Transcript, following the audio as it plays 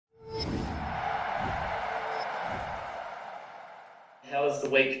how's the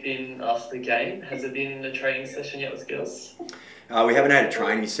week been after the game? Has it been a training session yet with girls? We haven't had a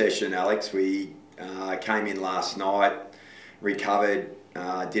training session, Alex. We came in last night, recovered,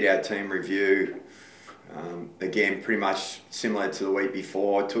 did our team review. Again, pretty much similar to the week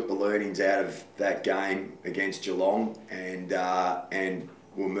before. Took the learnings out of that game against Geelong, and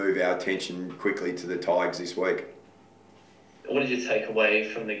we'll move our attention quickly to the Tigers this week. What did you take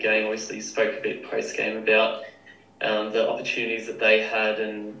away from the game? Obviously, you spoke a bit post-game about the opportunities that they had,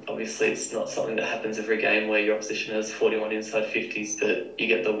 and obviously it's not something that happens every game where your opposition has 41 inside 50s, but you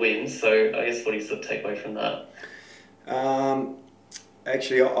get the win. So I guess what do you sort of take away from that?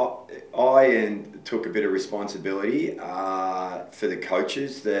 Actually, I took a bit of responsibility for the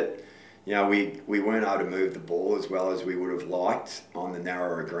coaches that, you know, we weren't able to move the ball as well as we would have liked on the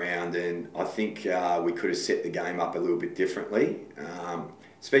narrower ground, and I think we could have set the game up a little bit differently,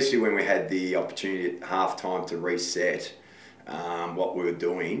 especially when we had the opportunity at half-time to reset what we were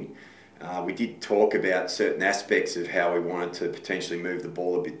doing. We did talk about certain aspects of how we wanted to potentially move the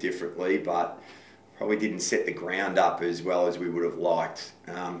ball a bit differently, but probably didn't set the ground up as well as we would have liked.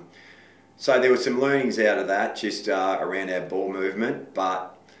 So there were some learnings out of that, just around our ball movement,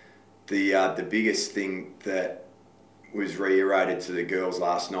 but the biggest thing that was reiterated to the girls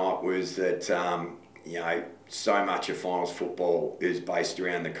last night was that you know, so much of finals football is based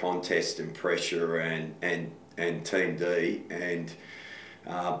around the contest and pressure and team D, and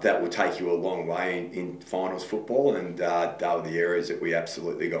that will take you a long way in finals football, and they were the areas that we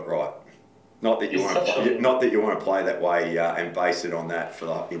absolutely got right. Not that you want to play that way and base it on that for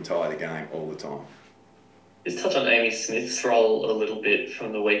the entire game all the time. Just touch on Amy Smith's role a little bit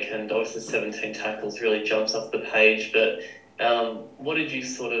from the weekend. Obviously 17 tackles really jumps off the page, but what did you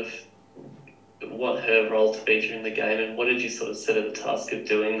sort of want her role to be during the game, and what did you sort of set her the task of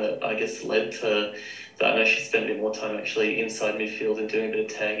doing that I guess led to that? I know she spent a bit more time actually inside midfield and doing a bit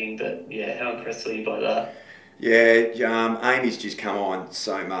of tagging, but yeah, how impressed were you by that? Yeah, Amy's just come on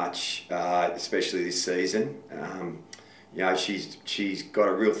so much, especially this season. You know, she's got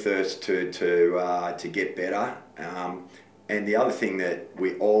a real thirst to get better. And the other thing that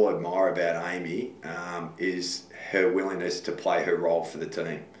we all admire about Amy is her willingness to play her role for the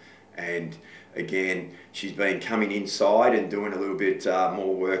team. And again, she's been coming inside and doing a little bit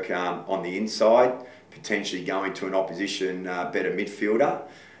more work on the inside, potentially going to an opposition better midfielder.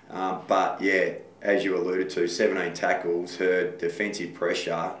 But yeah, as you alluded to, 17 tackles, her defensive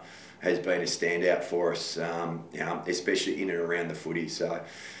pressure has been a standout for us, you know, especially in and around the footy. So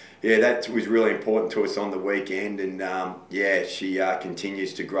yeah, that was really important to us on the weekend, and yeah, she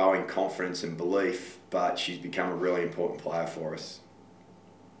continues to grow in confidence and belief, but she's become a really important player for us.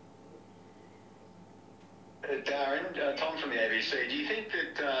 Darren, Tom from the ABC, do you think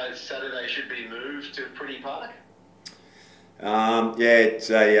that Saturday should be moved to Pretty Park? Yeah,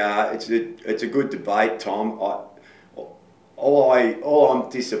 it's a good debate, Tom. All I'm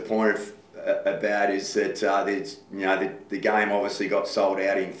disappointed about is that there's, you know, the game obviously got sold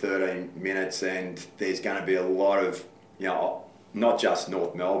out in 13 minutes, and there's going to be a lot of, you know, not just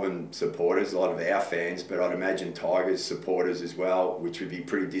North Melbourne supporters, a lot of our fans, but I'd imagine Tigers supporters as well, which would be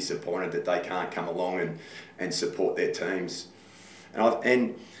pretty disappointed that they can't come along and support their teams. And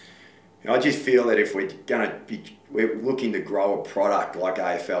you know, I just feel that if we're looking to grow a product like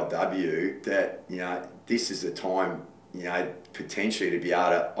AFLW, that, you know, this is the time, you know, potentially to be able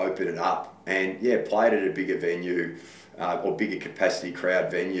to open it up and yeah, play it at a bigger venue or bigger capacity crowd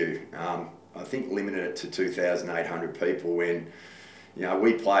venue. I think limited it to 2,800 people when, you know,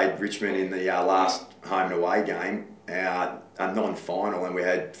 we played Richmond in the last home and away game, a non-final, and we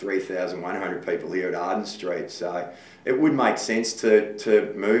had 3,100 people here at Arden Street. So it would make sense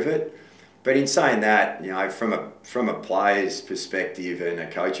to move it. But in saying that, you know, from a player's perspective and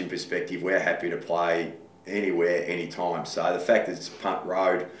a coaching perspective, we're happy to play anywhere, anytime. So the fact that it's Punt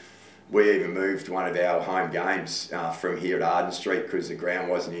Road, we even moved one of our home games from here at Arden Street because the ground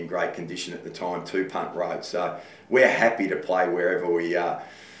wasn't in great condition at the time to Punt Road. So we're happy to play wherever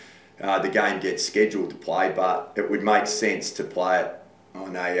the game gets scheduled to play, but it would make sense to play it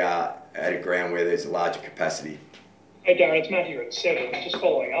on at a ground where there's a larger capacity. Hey Darren, it's Matt here at 7. Just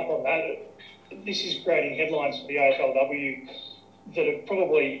following up on that, this is creating headlines for the AFLW that are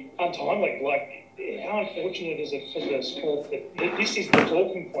probably untimely. Like, how unfortunate is it for the sport that this is the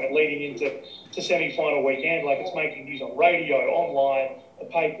talking point leading into semi-final weekend? Like, it's making news on radio, online, the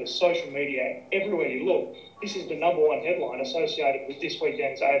papers, social media, everywhere you look. This is the number one headline associated with this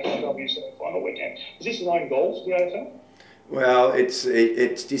weekend's AFLW semi-final weekend. Is this an own goal for the AFL? Well, it's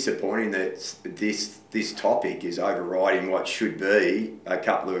disappointing that this topic is overriding what should be a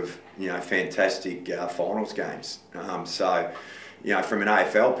couple of, you know, fantastic finals games. So, from an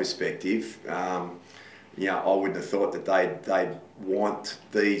AFL perspective, I wouldn't have thought that they'd want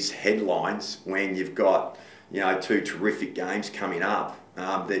these headlines when you've got, two terrific games coming up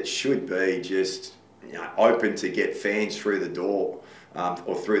that should be just, open to get fans through the door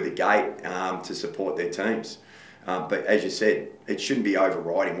or through the gate to support their teams. But as you said, it shouldn't be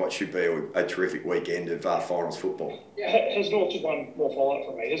overriding what should be a terrific weekend of finals football. Has North, just one more follow-up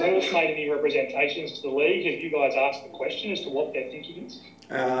from me, has North made any representations to the league? Have you guys asked the question as to what their thinking is?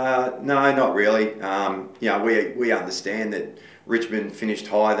 No, not really. We understand that Richmond finished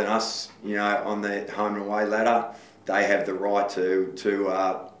higher than us, on the home and away ladder. They have the right to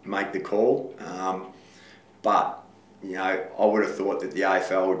make the call. But I would have thought that the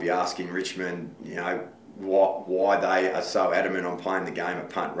AFL would be asking Richmond, why they are so adamant on playing the game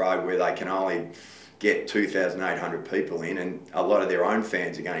at Punt Road, where they can only get 2,800 people in, and a lot of their own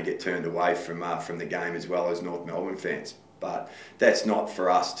fans are going to get turned away from the game, as well as North Melbourne fans. But that's not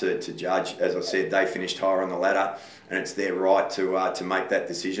for us to judge. As I said, they finished higher on the ladder, and it's their right to make that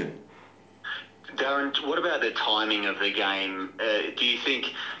decision. Darren, what about the timing of the game? Do you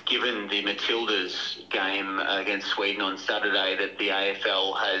think, given the Matildas game against Sweden on Saturday, that the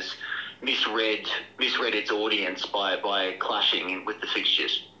AFL has misread its audience by clashing with the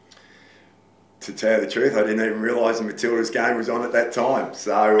fixtures? To tell you the truth, I didn't even realise the Matildas game was on at that time.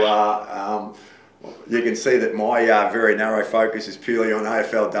 So you can see that my very narrow focus is purely on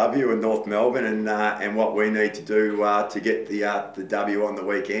AFLW and North Melbourne and what we need to do to get the W on the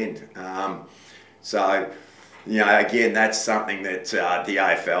weekend. So, again, that's something that the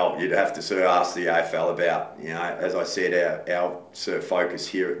AFL, you'd have to sort of ask the AFL about. As I said, our sort of focus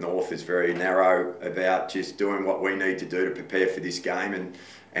here at North is very narrow about just doing what we need to do to prepare for this game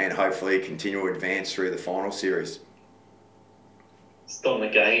and hopefully continue to advance through the final series. Just on the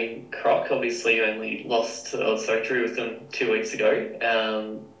game, Croc, obviously you only drew with them 2 weeks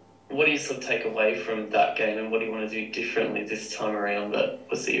ago. What do you sort of take away from that game, and what do you want to do differently this time around that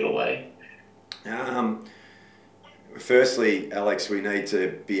was your way? Firstly, Alex, we need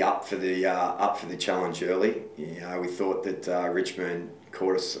to be up for the challenge early. We thought that Richmond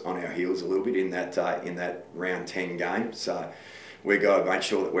caught us on our heels a little bit in that round 10 game. So we've got to make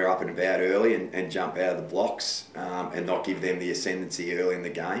sure that we're up and about early and jump out of the blocks and not give them the ascendancy early in the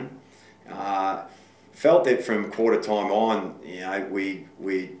game. Felt that from quarter time on, we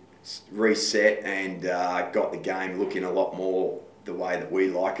reset and got the game looking a lot more the way that we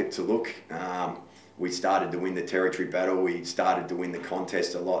like it to look. We started to win the territory battle. We started to win the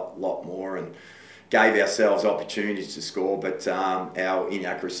contest a lot more and gave ourselves opportunities to score, but our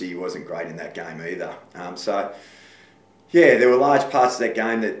inaccuracy wasn't great in that game either. There were large parts of that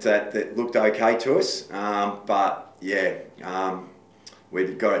game that looked okay to us,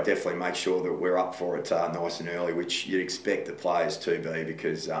 we've got to definitely make sure that we're up for it nice and early, which you'd expect the players to be,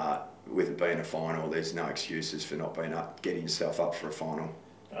 because with it being a final, there's no excuses for not being up, getting yourself up for a final.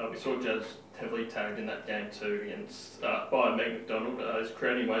 We saw Jazz heavily tagged in that game too against by Meg McDonald. Is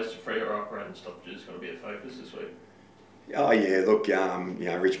creating ways to free her up around stoppages going to be a focus this week? Oh yeah, look,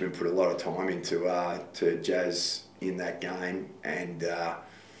 Richmond put a lot of time into to Jazz in that game, and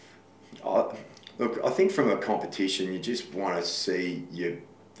I think from a competition, you just want to see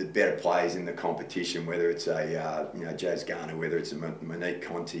the better players in the competition, whether it's Jazz Garner, whether it's a Monique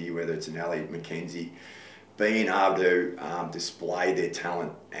Conti, whether it's an Elliot McKenzie, being able to display their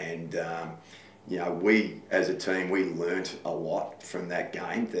talent. And we as a team, we learnt a lot from that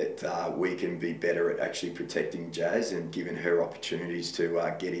game, that we can be better at actually protecting Jazz and giving her opportunities to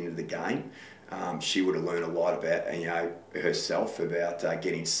get into the game. She would have learned a lot about herself about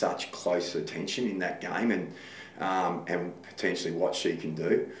getting such close attention in that game and potentially what she can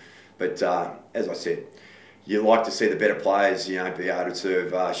do. But as I said, you like to see the better players, be able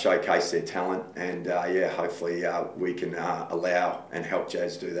to showcase their talent, and hopefully we can allow and help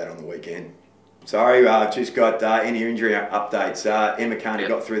Jazz do that on the weekend. Sorry, I've just got any injury updates. Emma Carney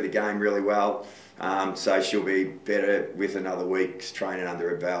got through the game really well, so she'll be better with another week's training under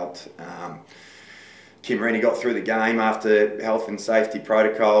her belt. Kim Rennie got through the game after health and safety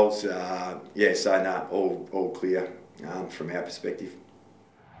protocols. All clear from our perspective.